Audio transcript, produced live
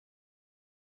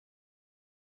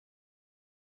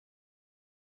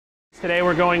Today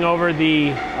we're going over the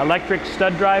electric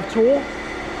stud drive tool.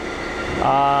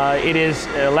 It is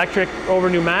electric over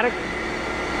pneumatic.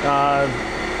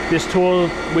 This tool,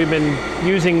 we've been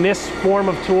using this form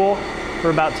of tool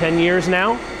for about 10 years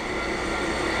now.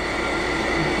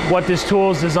 What this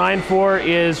tool is designed for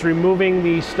is removing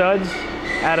the studs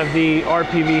out of the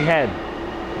RPV head.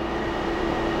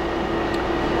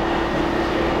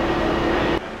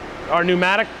 Our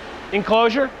pneumatic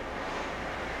enclosure,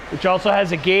 which also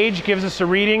has a gauge, gives us a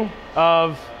reading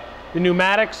of the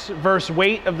pneumatics versus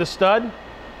weight of the stud.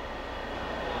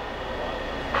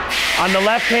 On the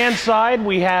left-hand side,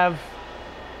 we have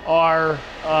our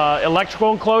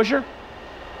electrical enclosure.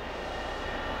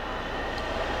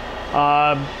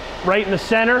 Right in the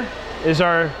center is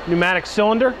our pneumatic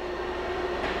cylinder,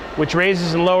 which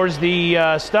raises and lowers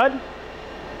the stud.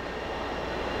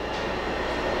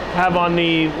 Have on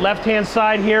the left-hand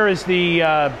side here is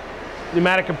the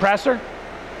pneumatic compressor.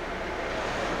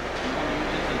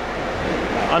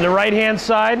 On the right-hand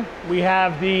side, we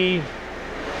have the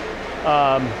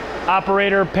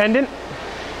operator pendant.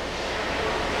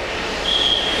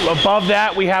 Above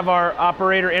that, we have our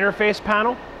operator interface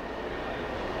panel.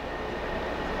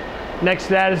 Next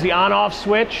to that is the on-off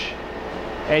switch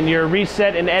and your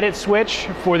reset and edit switch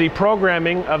for the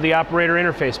programming of the operator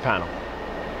interface panel.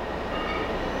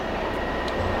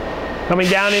 Coming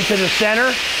down into the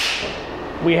center,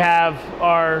 we have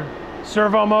our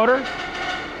servo motor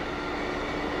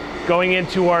going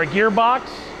into our gearbox,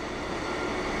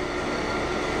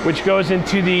 which goes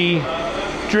into the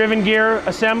driven gear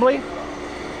assembly.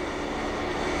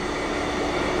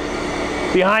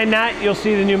 Behind that, you'll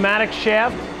see the pneumatic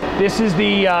shaft. This is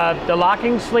the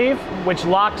locking sleeve, which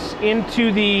locks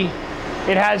into the,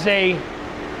 it has a,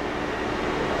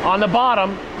 on the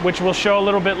bottom, which we'll show a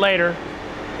little bit later,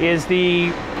 is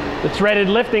the threaded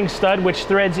lifting stud, which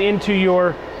threads into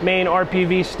your main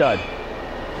RPV stud.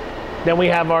 Then we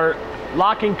have our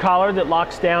locking collar that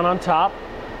locks down on top.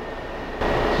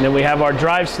 And then we have our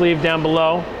drive sleeve down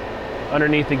below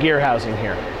underneath the gear housing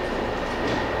here.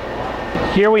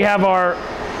 Here we have our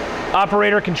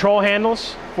operator control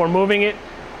handles for moving it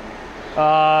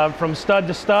from stud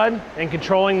to stud and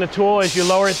controlling the tool as you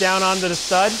lower it down onto the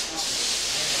stud.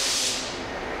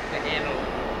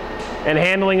 And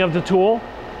handling of the tool.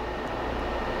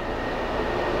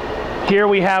 Here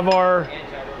we have our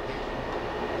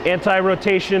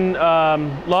anti-rotation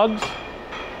lugs.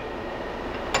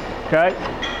 Okay.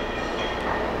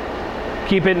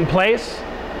 Keep it in place.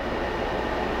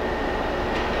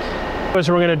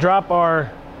 So we're going to drop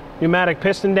our pneumatic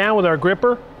piston down with our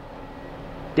gripper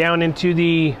down into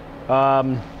the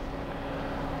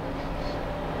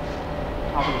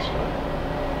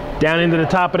down into the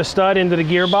top of the stud, into the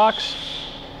gearbox,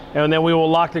 and then we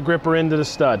will lock the gripper into the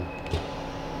stud.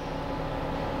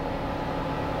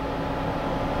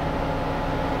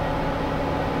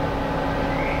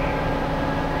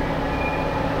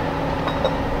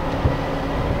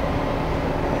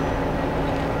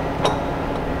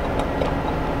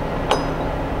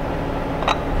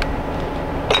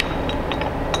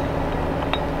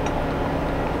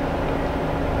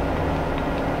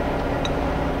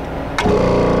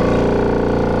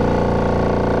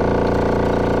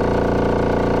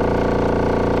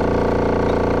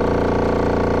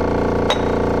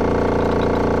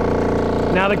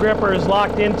 Now the gripper is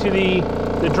locked into the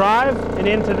drive and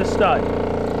into the stud.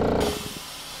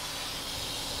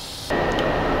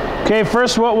 Okay,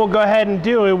 first what we'll go ahead and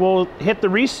do, we'll hit the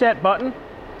reset button,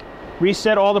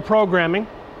 reset all the programming.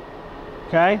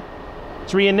 Okay,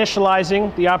 it's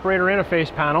reinitializing the operator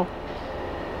interface panel.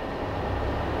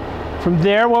 From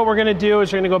there, what we're going to do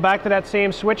is we're going to go back to that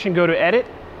same switch and go to edit.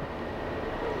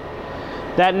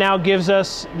 That now gives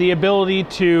us the ability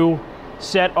to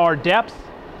set our depth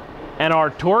and our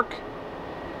torque.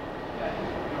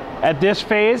 At this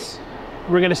phase,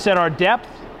 we're going to set our depth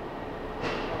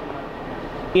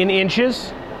in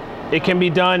inches. It can be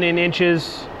done in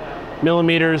inches,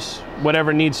 millimeters,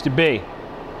 whatever needs to be.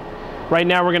 Right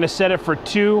now we're going to set it for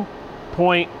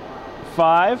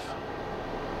 2.5.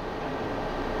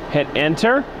 Hit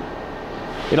enter.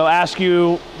 It'll ask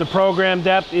you the program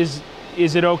depth, is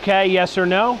it okay, yes or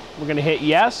no? We're going to hit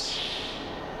yes.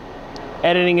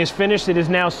 Editing is finished. It is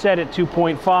now set at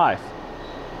 2.5.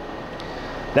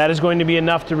 That is going to be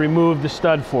enough to remove the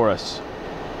stud for us.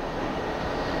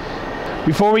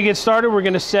 Before we get started, we're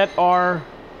going to set our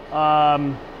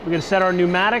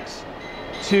pneumatics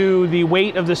to the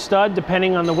weight of the stud.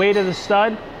 Depending on the weight of the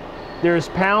stud, there's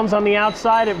pounds on the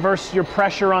outside versus your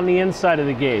pressure on the inside of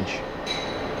the gauge.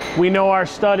 We know our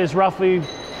stud is roughly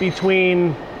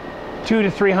between 200 to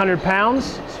 300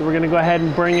 pounds, so we're going to go ahead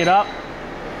and bring it up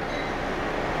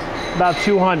about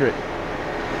 200.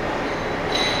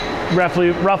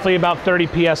 Roughly about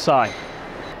 30 PSI.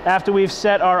 After we've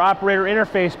set our operator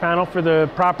interface panel for the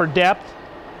proper depth,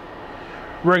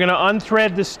 we're going to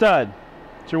unthread the stud.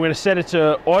 So we're going to set it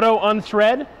to auto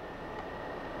unthread.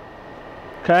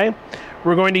 Okay.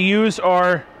 We're going to use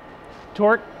our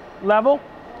torque level,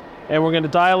 and we're going to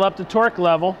dial up the torque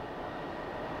level,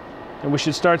 and we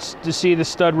should start to see the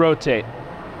stud rotate.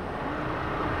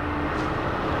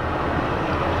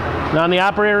 Now on the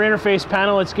operator interface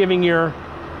panel, it's giving the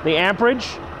amperage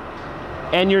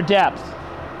and your depth.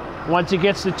 Once it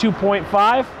gets to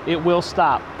 2.5, it will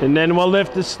stop. And then we'll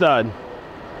lift the stud.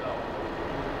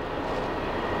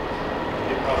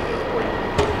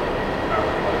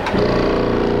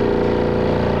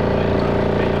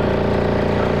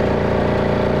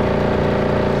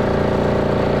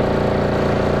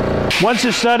 Once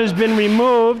the stud has been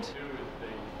removed,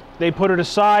 they put it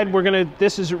aside.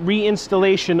 This is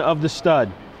reinstallation of the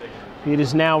stud. It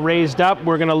is now raised up.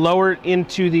 We're gonna lower it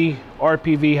into the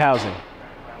RPV housing.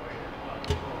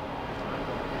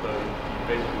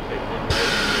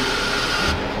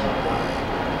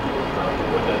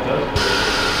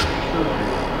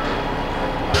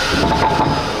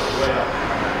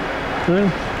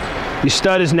 The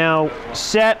stud is now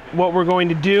set. What we're going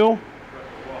to do,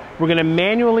 we're going to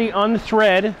manually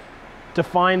unthread to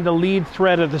find the lead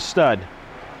thread of the stud.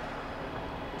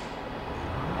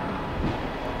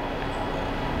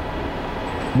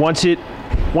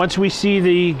 Once we see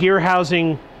the gear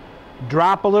housing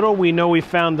drop a little, we know we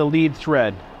found the lead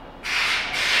thread.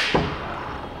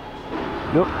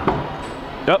 Nope.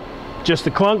 Nope. Just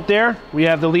a clunk there. We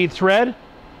have the lead thread.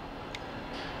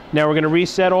 Now we're going to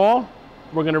reset all.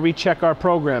 We're going to recheck our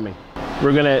programming.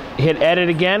 We're going to hit edit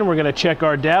again. We're going to check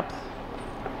our depth.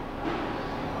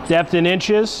 Depth in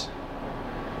inches.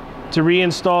 To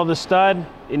reinstall the stud,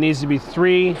 it needs to be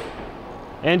 3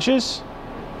 inches.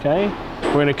 Okay.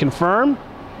 We're going to confirm.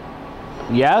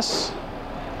 Yes.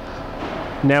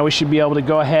 Now we should be able to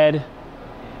go ahead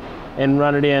and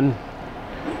run it in.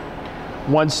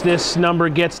 Once this number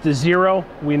gets to 0,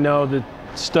 we know the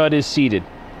stud is seated.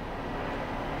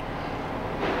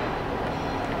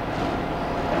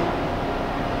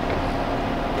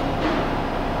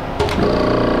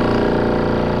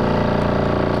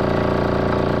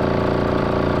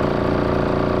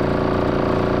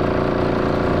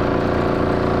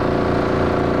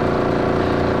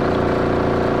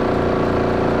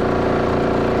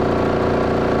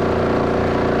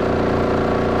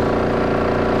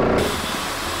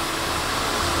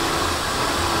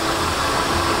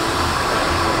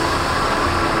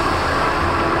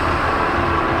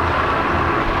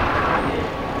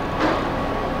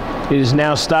 It is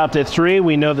now stopped at 3.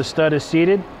 We know the stud is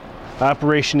seated.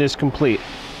 Operation is complete.